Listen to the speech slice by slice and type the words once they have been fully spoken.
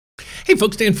Hey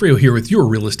folks, Dan Frio here with your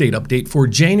real estate update for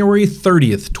January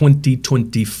 30th,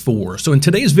 2024. So in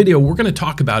today's video, we're going to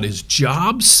talk about is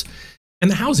jobs and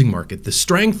the housing market, the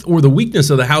strength or the weakness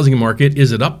of the housing market.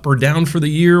 Is it up or down for the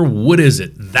year? What is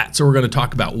it? That's what we're going to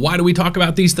talk about. Why do we talk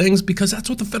about these things? Because that's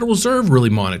what the Federal Reserve really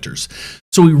monitors.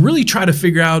 So we really try to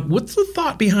figure out what's the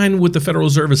thought behind what the Federal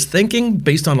Reserve is thinking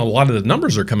based on a lot of the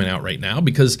numbers that are coming out right now.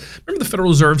 Because remember, the Federal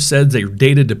Reserve said they're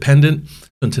data dependent.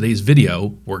 In today's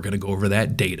video, we're going to go over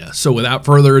that data. So without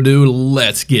further ado,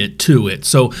 let's get to it.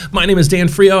 So my name is Dan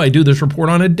Frio. I do this report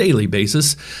on a daily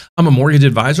basis. I'm a mortgage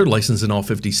advisor licensed in all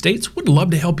 50 states. Would love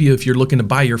to help you if you're looking to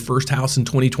buy your first house in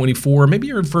 2024, maybe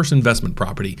your first investment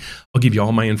property. I'll give you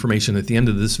all my information at the end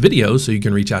of this video so you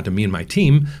can reach out to me and my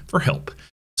team for help.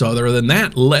 So other than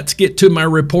that, let's get to my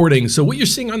reporting. So what you're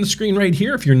seeing on the screen right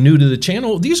here, if you're new to the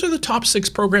channel, these are the top 6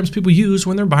 programs people use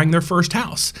when they're buying their first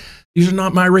house. These are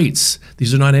not my rates.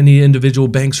 These are not any individual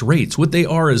bank's rates. What they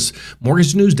are is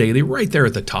Mortgage News Daily right there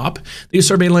at the top. They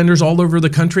survey lenders all over the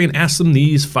country and ask them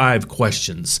these 5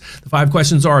 questions. The 5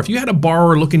 questions are, if you had a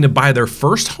borrower looking to buy their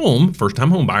first home, first-time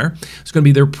home buyer, it's going to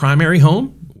be their primary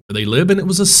home, they live, and it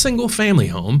was a single family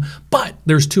home, but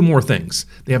there's 2 more things.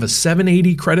 They have a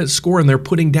 780 credit score and they're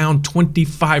putting down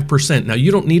 25%. Now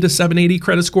you don't need a 780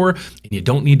 credit score and you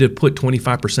don't need to put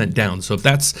 25% down. So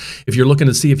if you're looking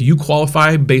to see if you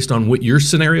qualify based on what your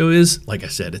scenario is, like I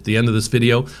said, at the end of this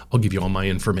video, I'll give you all my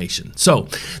information. So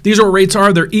these are what rates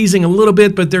are. They're easing a little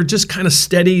bit, but they're just kind of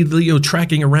steady,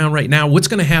 tracking around right now. What's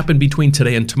going to happen between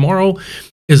today and tomorrow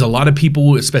is a lot of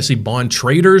people, especially bond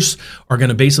traders, are going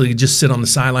to basically just sit on the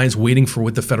sidelines waiting for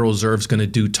what the Federal Reserve is going to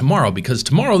do tomorrow. Because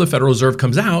tomorrow the Federal Reserve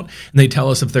comes out and they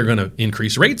tell us if they're going to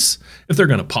increase rates, if they're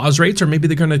going to pause rates, or maybe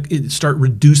they're going to start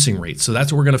reducing rates. So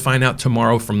that's what we're going to find out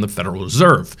tomorrow from the Federal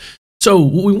Reserve. So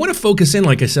what we want to focus in,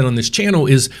 like I said on this channel,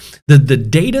 is the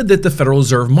data that the Federal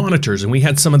Reserve monitors. And we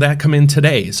had some of that come in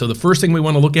today. So the first thing we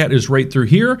want to look at is right through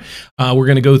here. We're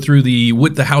going to go through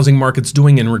what the housing market's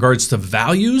doing in regards to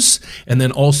values, and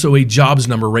then also a jobs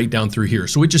number right down through here.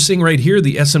 So what you're seeing right here,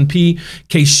 the S&P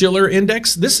Case-Shiller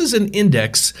Index, this is an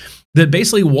index that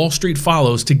basically Wall Street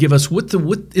follows to give us what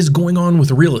is going on with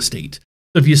real estate.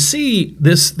 So if you see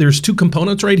this, there's 2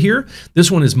 components right here. This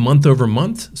one is month over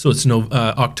month. So it's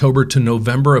October to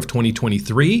November of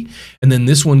 2023. And then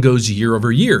this one goes year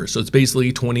over year. So it's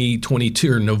basically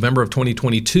 2022 or November of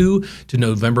 2022 to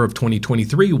November of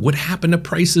 2023. What happened to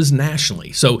prices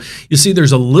nationally? So you see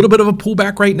there's a little bit of a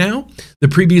pullback right now. The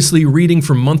previously reading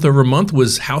from month over month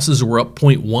was houses were up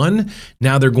 0.1.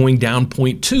 Now they're going down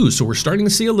 0.2. So we're starting to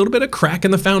see a little bit of crack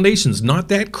in the foundations. Not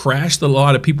that crash that a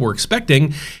lot of people were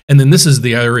expecting. And then this is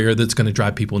the area that's going to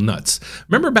drive people nuts.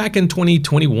 Remember back in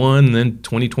 2021, and then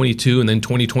 2022, and then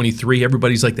 2023,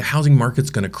 everybody's like, the housing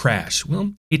market's going to crash. Well,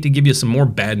 I hate to give you some more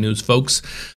bad news, folks,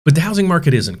 but the housing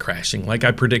market isn't crashing like I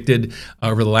predicted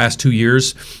over the last 2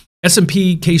 years.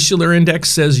 S&P Case-Shiller Index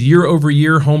says year over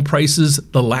year home prices,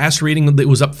 the last reading that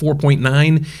was up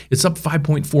 4.9, it's up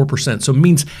 5.4%. So it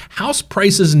means house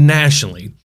prices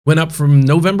nationally went up from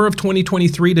November of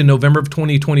 2023 to November of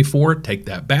 2024. Take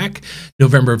that back.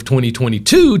 November of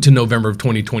 2022 to November of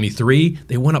 2023,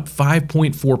 they went up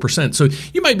 5.4%. So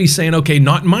you might be saying, okay,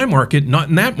 not in my market, not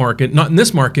in that market, not in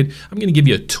this market. I'm going to give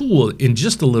you a tool in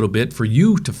just a little bit for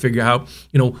you to figure out,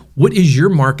 what is your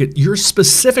market, your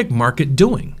specific market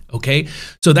doing? Okay,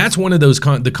 so that's one of those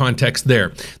the context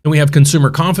there. Then we have consumer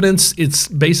confidence. It's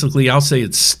basically, I'll say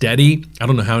it's steady. I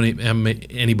don't know how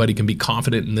anybody can be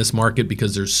confident in this market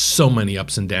because there's so many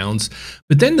ups and downs.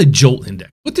 But then the JOLT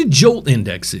index. What the JOLT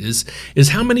index is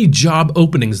how many job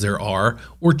openings there are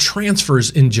or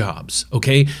transfers in jobs.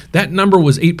 Okay, that number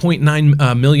was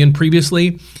 8.9 million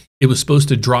previously. It was supposed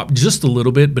to drop just a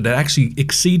little bit, but it actually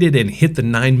exceeded and hit the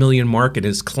 9 million mark and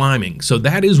is climbing. So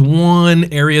that is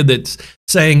one area that's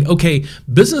saying, okay,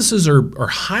 businesses are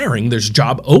hiring, there's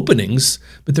job openings,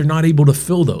 but they're not able to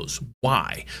fill those.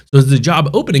 Why? So as the job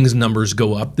openings numbers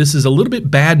go up, this is a little bit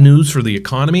bad news for the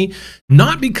economy,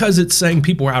 not because it's saying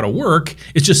people are out of work,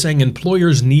 it's just saying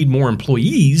employers need more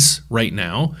employees right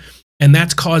now. And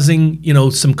that's causing,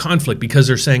 some conflict because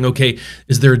they're saying, okay,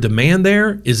 is there a demand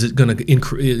there? Is it going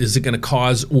to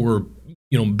cause or,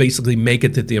 basically make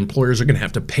it that the employers are going to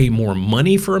have to pay more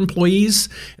money for employees,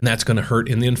 and that's going to hurt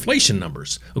in the inflation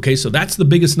numbers. Okay, so that's the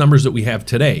biggest numbers that we have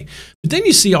today. But then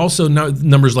you see also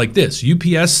numbers like this.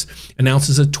 UPS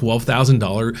announces a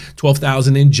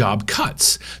 $12,000 in job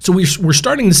cuts. So we're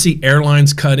starting to see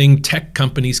airlines cutting, tech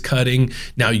companies cutting,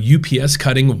 now UPS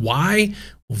cutting. Why?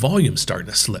 volume's starting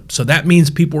to slip. So that means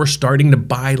people are starting to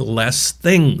buy less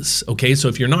things. Okay, so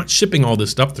if you're not shipping all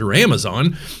this stuff through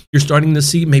Amazon, you're starting to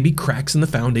see maybe cracks in the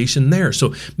foundation there.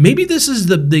 So maybe this is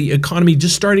the economy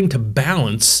just starting to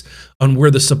balance on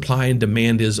where the supply and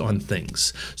demand is on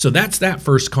things. So that's that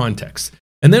first context.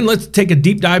 And then let's take a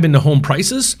deep dive into home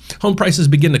prices. Home prices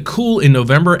begin to cool in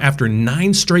November after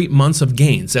 9 straight months of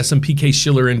gains, S&P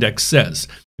Case-Shiller Index says.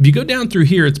 If you go down through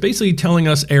here, it's basically telling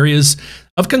us areas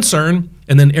of concern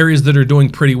and then areas that are doing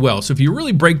pretty well. So if you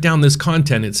really break down this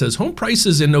content, it says home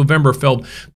prices in November fell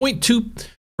 0.2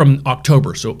 from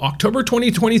October. So October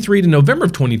 2023 to November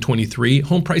of 2023,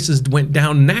 home prices went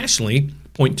down nationally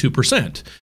 0.2%.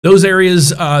 Those areas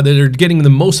that are getting the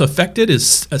most affected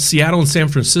is Seattle and San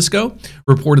Francisco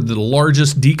reported the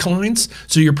largest declines.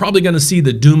 So you're probably going to see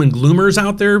the doom and gloomers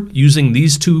out there using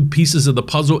these two pieces of the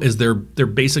puzzle as they're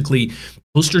basically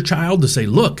poster child to say,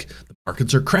 look, the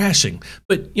markets are crashing.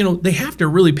 But, you know, they have to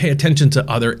really pay attention to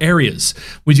other areas.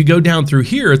 When you go down through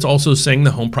here, it's also saying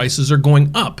the home prices are going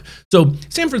up. So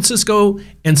San Francisco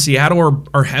and Seattle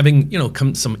are having, you know,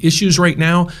 some issues right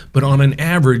now, but on an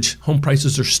average, home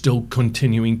prices are still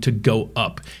continuing to go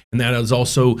up. And that is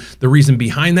also the reason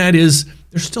behind that is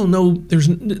there's still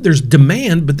there's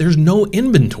demand, but there's no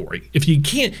inventory. If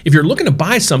you're looking to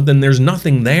buy something, there's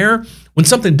nothing there. When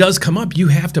something does come up, you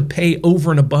have to pay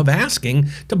over and above asking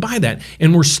to buy that.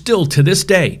 And we're still, to this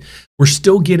day, we're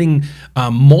still getting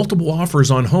multiple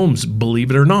offers on homes,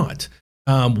 believe it or not.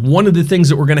 One of the things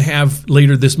that we're going to have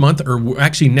later this month, or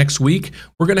actually next week,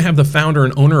 we're going to have the founder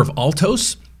and owner of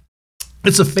Altos.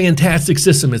 It's a fantastic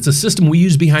system. It's a system we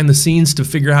use behind the scenes to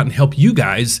figure out and help you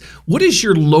guys. What is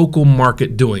your local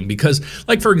market doing? Because,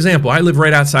 like, for example, I live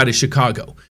right outside of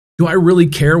Chicago. Do I really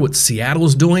care what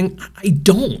Seattle's doing? I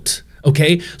don't.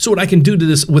 Okay, so what I can do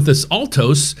with this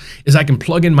Altos is I can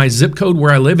plug in my zip code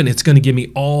where I live, and it's going to give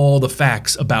me all the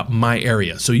facts about my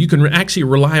area. So you can actually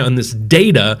rely on this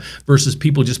data versus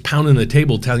people just pounding the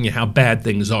table telling you how bad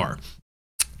things are.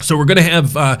 So we're going to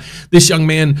have this young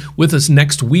man with us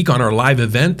next week on our live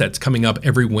event that's coming up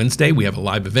every Wednesday. We have a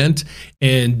live event,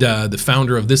 and the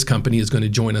founder of this company is going to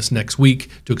join us next week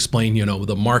to explain, you know,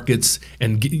 the markets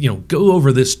and, you know, go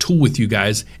over this tool with you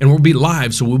guys. And we'll be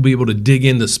live, so we'll be able to dig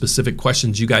into specific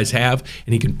questions you guys have,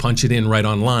 and he can punch it in right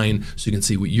online so you can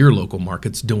see what your local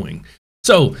market's doing.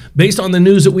 So based on the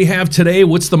news that we have today,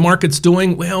 what's the markets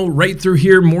doing? Well, right through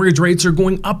here, mortgage rates are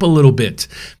going up a little bit.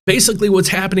 Basically, what's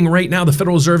happening right now, the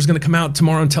Federal Reserve is going to come out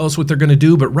tomorrow and tell us what they're going to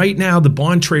do. But right now, the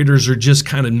bond traders are just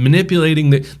kind of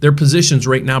manipulating their positions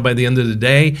right now by the end of the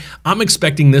day. I'm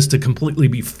expecting this to completely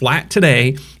be flat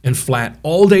today and flat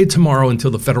all day tomorrow until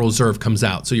the Federal Reserve comes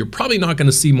out. So you're probably not going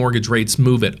to see mortgage rates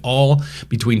move at all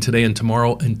between today and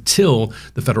tomorrow until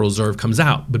the Federal Reserve comes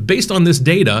out. But based on this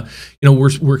data, you know,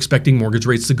 we're expecting mortgage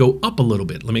rates to go up a little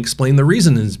bit. Let me explain the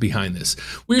reasons behind this.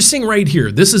 We're seeing right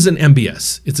here, this is an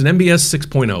MBS. It's an MBS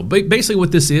 6.0. Basically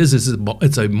what this is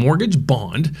it's a mortgage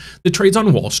bond that trades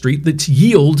on Wall Street. That's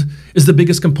yield is the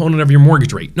biggest component of your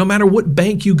mortgage rate. No matter what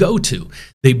bank you go to,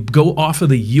 they go off of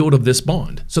the yield of this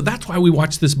bond. So that's why we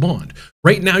watch this bond.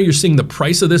 Right now you're seeing the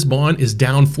price of this bond is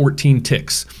down 14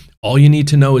 ticks. All you need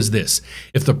to know is this.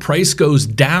 If the price goes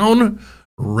down,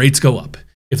 rates go up.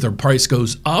 If the price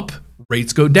goes up,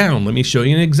 rates go down. Let me show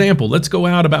you an example. Let's go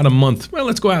out about a month. Well,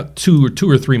 let's go out two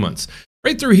or 3 months.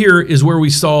 Right through here is where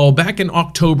we saw back in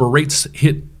October, rates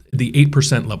hit the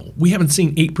 8% level. We haven't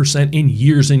seen 8% in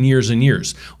years and years and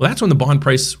years. Well, that's when the bond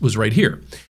price was right here.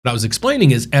 What I was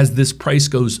explaining is as this price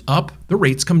goes up, the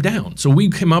rates come down. So we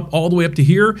came up all the way up to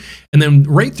here, and then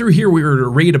right through here, we were at a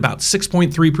rate about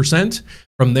 6.3%.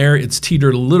 From there, it's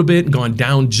teetered a little bit and gone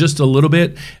down just a little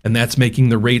bit, and that's making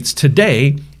the rates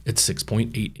today at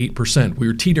 6.88%. We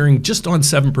were teetering just on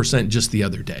 7% just the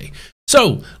other day.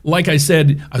 So, like I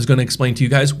said, I was going to explain to you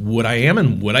guys what I am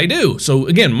and what I do. So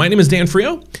again, my name is Dan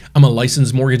Frio. I'm a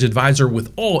licensed mortgage advisor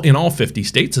in all 50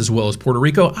 states as well as Puerto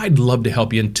Rico. I'd love to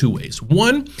help you in 2 ways.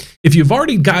 One, if you've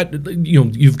already got,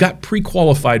 you've got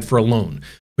pre-qualified for a loan,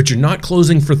 but you're not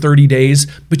closing for 30 days,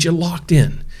 but you're locked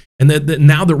in. And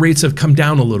now the rates have come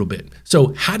down a little bit.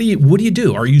 So what do you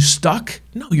do? Are you stuck?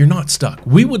 No, you're not stuck.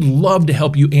 We would love to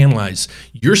help you analyze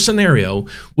your scenario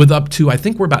with up to, I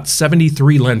think we're about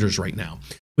 73 lenders right now,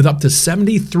 with up to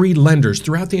 73 lenders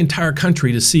throughout the entire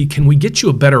country to see, can we get you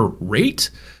a better rate,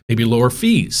 maybe lower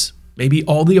fees? Maybe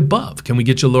all the above. Can we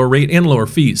get you a lower rate and lower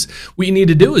fees? What you need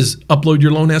to do is upload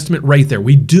your loan estimate right there.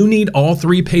 We do need all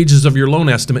 3 pages of your loan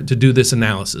estimate to do this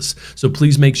analysis. So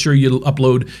please make sure you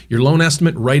upload your loan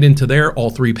estimate right into there,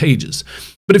 all 3 pages.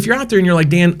 But if you're out there and you're like,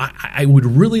 Dan, I would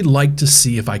really like to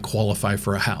see if I qualify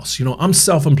for a house. I'm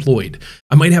self-employed.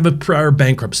 I might have a prior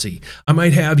bankruptcy. I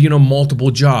might have,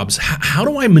 multiple jobs. How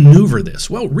do I maneuver this?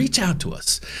 Well, reach out to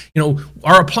us.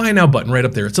 Our Apply Now button right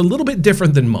up there. It's a little bit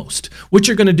different than most. What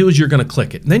you're going to do is you're going to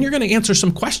click it. And then you're going to answer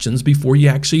some questions before you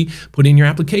actually put in your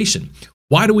application.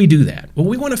 Why do we do that? Well,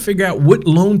 we want to figure out what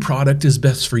loan product is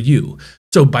best for you.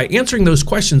 So by answering those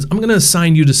questions, I'm going to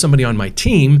assign you to somebody on my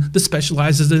team that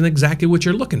specializes in exactly what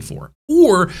you're looking for.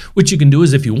 Or what you can do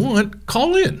is, if you want,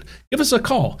 call in. Give us a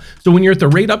call. So when you're at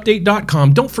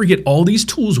therateupdate.com, don't forget all these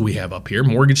tools we have up here,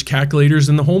 mortgage calculators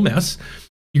and the whole mess.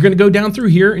 You're going to go down through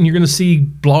here and you're going to see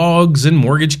blogs and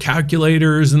mortgage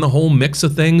calculators and the whole mix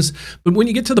of things. But when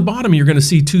you get to the bottom, you're going to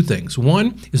see two things.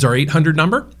 One is our 800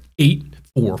 number,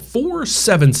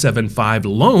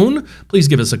 844-775-LOAN. Please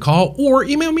give us a call or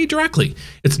email me directly.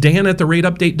 It's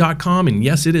dan@therateupdate.com. And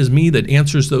yes, it is me that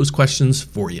answers those questions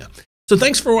for you. So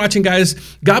thanks for watching, guys.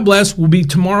 God bless. We'll be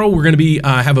tomorrow. We're going to be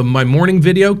have my morning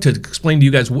video to explain to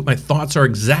you guys what my thoughts are,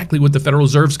 exactly what the Federal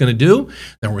Reserve is going to do.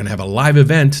 Then we're going to have a live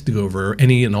event to go over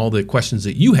any and all the questions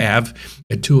that you have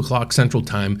at 2 o'clock Central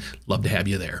Time. Love to have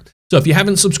you there. So if you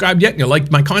haven't subscribed yet and you liked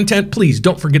my content, please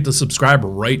don't forget to subscribe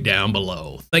right down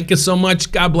below. Thank you so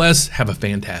much. God bless. Have a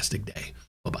fantastic day.